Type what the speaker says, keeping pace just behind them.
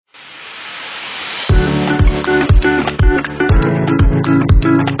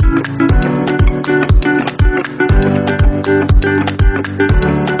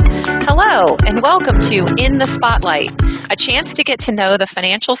to In the Spotlight, a chance to get to know the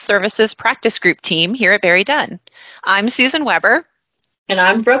Financial Services Practice Group team here at Barry Dunn. I'm Susan Weber. And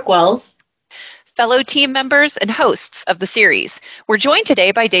I'm Brooke Wells. Fellow team members and hosts of the series. We're joined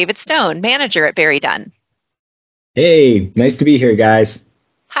today by David Stone, manager at Barry Dunn. Hey, nice to be here, guys.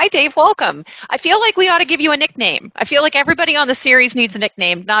 Hi, Dave. Welcome. I feel like we ought to give you a nickname. I feel like everybody on the series needs a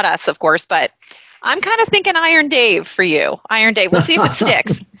nickname. Not us, of course, but I'm kind of thinking Iron Dave for you. Iron Dave. We'll see if it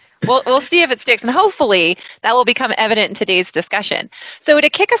sticks. We'll see if it sticks, and hopefully that will become evident in today's discussion. So to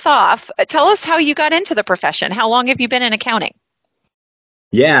kick us off, tell us how you got into the profession. How long have you been in accounting?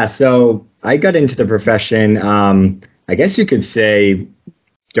 Yeah, so I got into the profession, I guess you could say,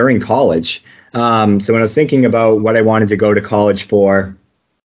 during college. So when I was thinking about what I wanted to go to college for,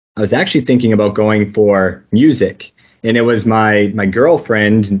 I was actually thinking about going for music. And it was my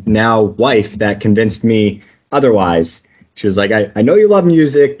girlfriend, now wife, that convinced me otherwise. She was like, I know you love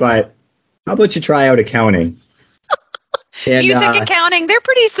music, but how about you try out accounting? And, music, accounting, they're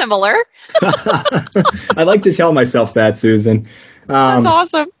pretty similar. I like to tell myself that, Susan. That's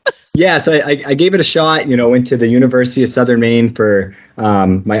awesome. Yeah, so I gave it a shot, went to the University of Southern Maine for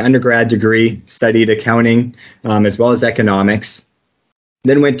my undergrad degree, studied accounting as well as economics.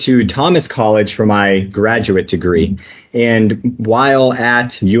 Then went to Thomas College for my graduate degree. And while at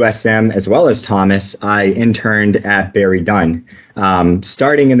USM as well as Thomas, I interned at Barry Dunn,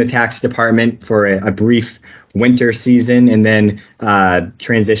 starting in the tax department for a brief winter season and then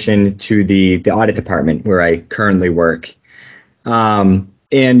transitioned to the audit department where I currently work.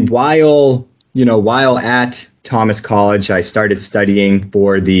 And while at Thomas College, I started studying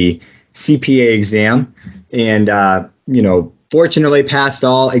for the CPA exam and, fortunately passed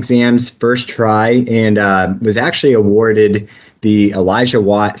all exams first try and was actually awarded the Elijah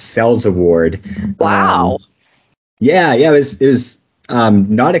Watt Sells Award. Wow. It was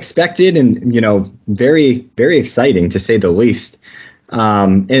not expected and, very, very exciting to say the least.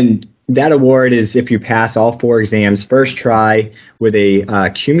 And that award is if you pass all four exams first try with a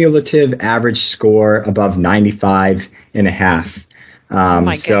cumulative average score above 95 and a half.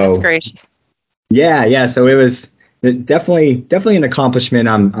 My goodness gracious. Yeah. So it was definitely an accomplishment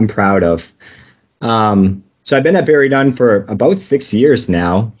I'm proud of. So I've been at Barry Dunn for about 6 years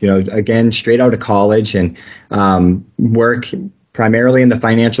now, again, straight out of college and work primarily in the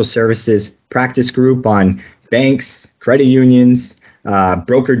financial services practice group on banks, credit unions,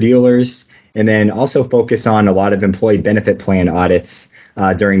 broker dealers, and then also focus on a lot of employee benefit plan audits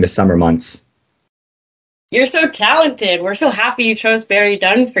during the summer months. You're so talented. We're so happy you chose Barry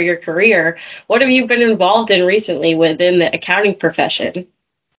Dunn for your career. What have you been involved in recently within the accounting profession?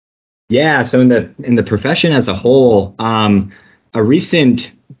 Yeah, so in the profession as a whole, a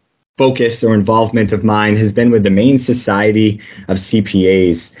recent focus or involvement of mine has been with the Maine Society of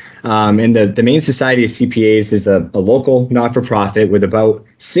CPAs. And the Maine Society of CPAs is a local not-for-profit with about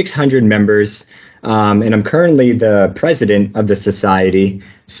 600 members. And I'm currently the president of the society.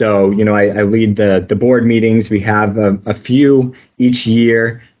 So, I lead the board meetings. We have a few each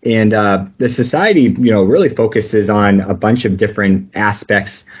year. And the society, really focuses on a bunch of different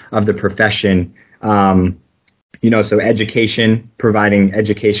aspects of the profession. So education, providing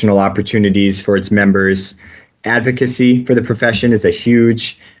educational opportunities for its members. Advocacy for the profession is a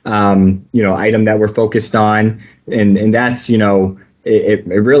huge, item that we're focused on. And that's, it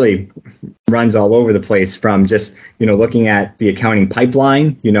really runs all over the place from just, looking at the accounting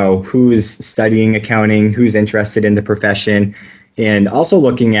pipeline, who's studying accounting, who's interested in the profession, and also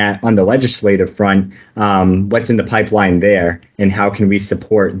looking at on the legislative front, what's in the pipeline there and how can we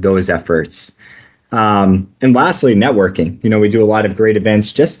support those efforts. And lastly, networking. We do a lot of great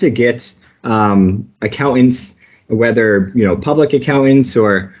events just to get accountants, whether, public accountants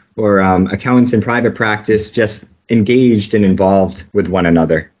or accountants in private practice, just engaged and involved with one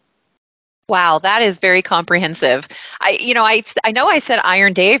another. Wow, that is very comprehensive. I know I said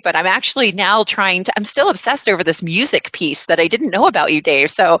Iron Dave, but I'm actually now I'm still obsessed over this music piece that I didn't know about you,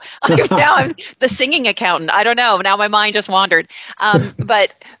 Dave. So now I'm the singing accountant. I don't know. Now my mind just wandered.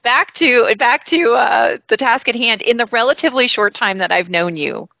 But back to the task at hand. In the relatively short time that I've known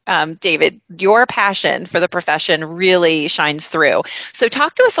you, David, your passion for the profession really shines through. So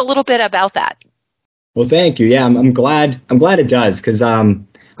talk to us a little bit about that. Well, thank you. Yeah, I'm glad it does because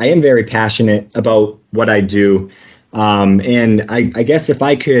I am very passionate about what I do. And I guess if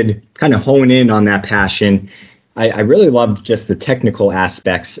I could kind of hone in on that passion, I really love just the technical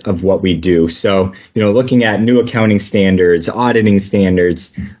aspects of what we do. So, looking at new accounting standards, auditing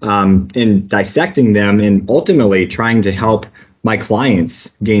standards, and dissecting them and ultimately trying to help my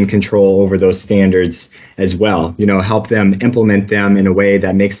clients gain control over those standards as well. Help them implement them in a way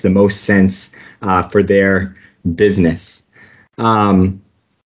that makes the most sense for their business. And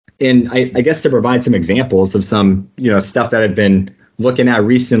I guess to provide some examples of some, stuff that I've been looking at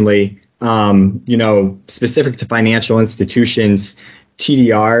recently, specific to financial institutions,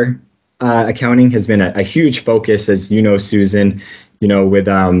 TDR accounting has been a huge focus, as you know, Susan, with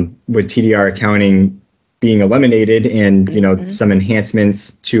TDR accounting being eliminated and, some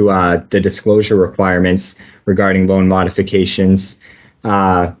enhancements to the disclosure requirements regarding loan modifications.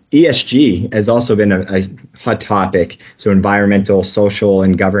 ESG has also been a hot topic, so environmental, social,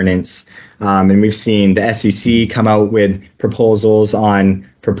 and governance. And we've seen the SEC come out with proposals on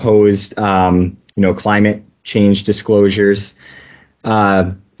proposed, climate change disclosures.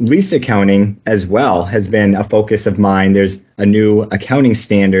 Lease accounting as well has been a focus of mine. There's a new accounting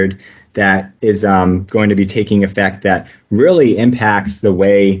standard that is going to be taking effect that really impacts the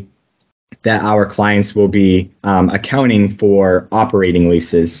way that our clients will be accounting for operating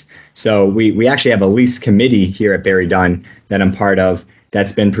leases. So we actually have a lease committee here at Barry Dunn that I'm part of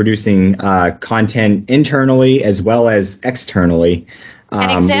that's been producing content internally as well as externally. An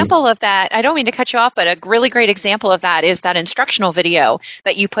example of that, I don't mean to cut you off, but a really great example of that is that instructional video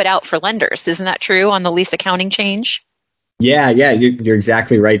that you put out for lenders. Isn't that true on the lease accounting change? Yeah, you're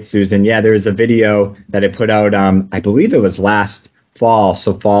exactly right, Susan. Yeah, there was a video that I put out, I believe it was last fall,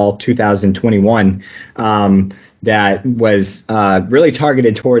 so fall 2021, that was really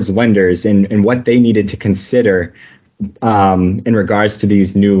targeted towards lenders and what they needed to consider in regards to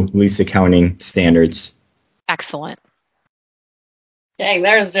these new lease accounting standards. Excellent. Dang,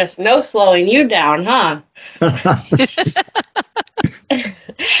 there's just no slowing you down, huh?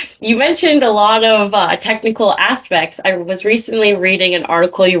 You mentioned a lot of technical aspects. I was recently reading an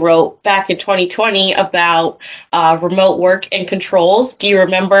article you wrote back in 2020 about remote work and controls. Do you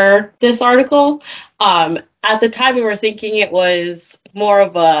remember this article? At the time, we were thinking it was more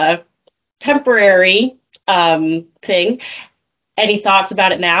of a temporary thing. Any thoughts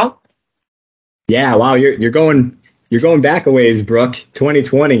about it now? Yeah, wow, you're going back a ways, Brooke.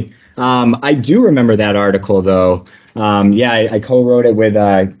 2020. I do remember that article, though. I co-wrote it with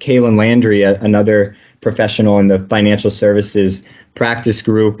Kaylin Landry, another professional in the financial services practice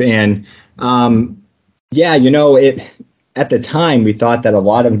group. And at the time, we thought that a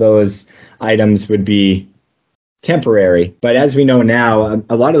lot of those items would be temporary. But as we know now,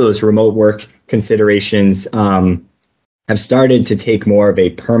 a lot of those remote work considerations have started to take more of a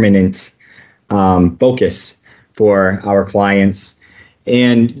permanent focus for our clients.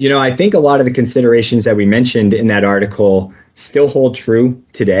 And, I think a lot of the considerations that we mentioned in that article still hold true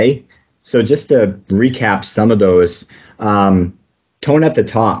today. So just to recap some of those, tone at the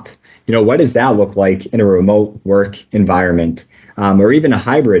top, what does that look like in a remote work environment, or even a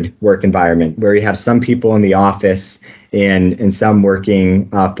hybrid work environment where you have some people in the office and some working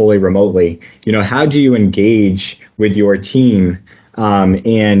fully remotely? How do you engage with your team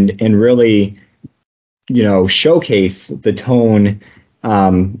and really, showcase the tone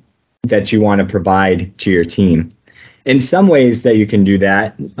that you want to provide to your team? In some ways that you can do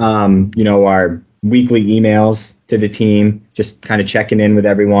that, are weekly emails to the team, just kind of checking in with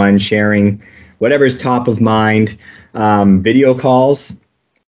everyone, sharing whatever's top of mind. Video calls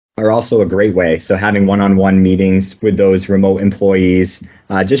are also a great way. So having one-on-one meetings with those remote employees,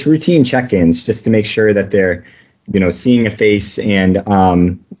 just routine check-ins, just to make sure that they're, seeing a face and,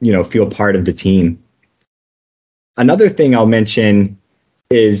 feel part of the team. Another thing I'll mention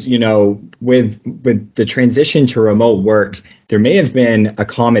is, with the transition to remote work, there may have been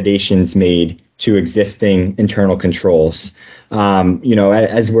accommodations made to existing internal controls.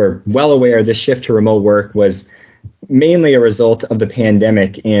 As we're well aware, the shift to remote work was mainly a result of the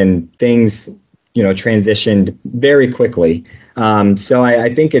pandemic, and things, transitioned very quickly. So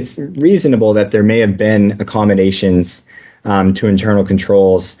I think it's reasonable that there may have been accommodations to internal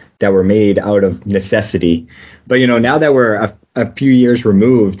controls that were made out of necessity. But, now that we're a few years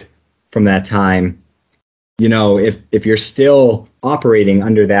removed from that time, if you're still operating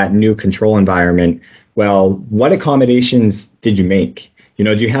under that new control environment, well, what accommodations did you make?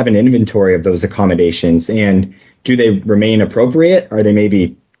 Do you have an inventory of those accommodations, and do they remain appropriate? Are they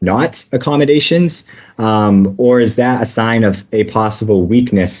maybe not accommodations? Or is that a sign of a possible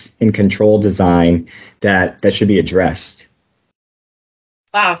weakness in control design that should be addressed?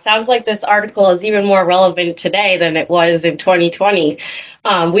 Wow, sounds like this article is even more relevant today than it was in 2020.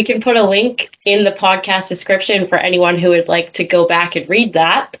 We can put a link in the podcast description for anyone who would like to go back and read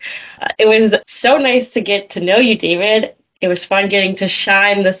that. It was so nice to get to know you, David. It was fun getting to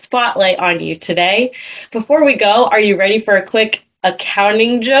shine the spotlight on you today. Before we go, are you ready for a quick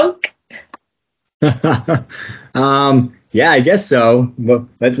accounting joke? Yeah, I guess so. Well,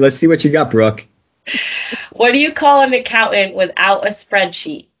 let's see what you got, Brooke. What do you call an accountant without a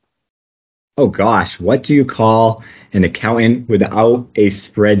spreadsheet? Oh gosh, what do you call an accountant without a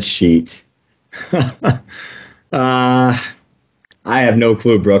spreadsheet? I have no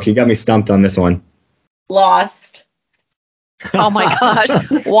clue, Brooke. You got me stumped on this one. Lost. Oh my gosh.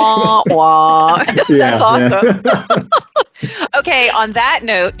 Wah, wah. Yeah, That's awesome. yeah. Okay, on that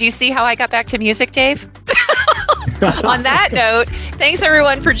note, do you see how I got back to music, Dave? On that note, thanks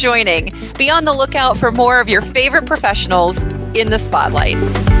everyone for joining. Be on the lookout for more of your favorite professionals in the spotlight.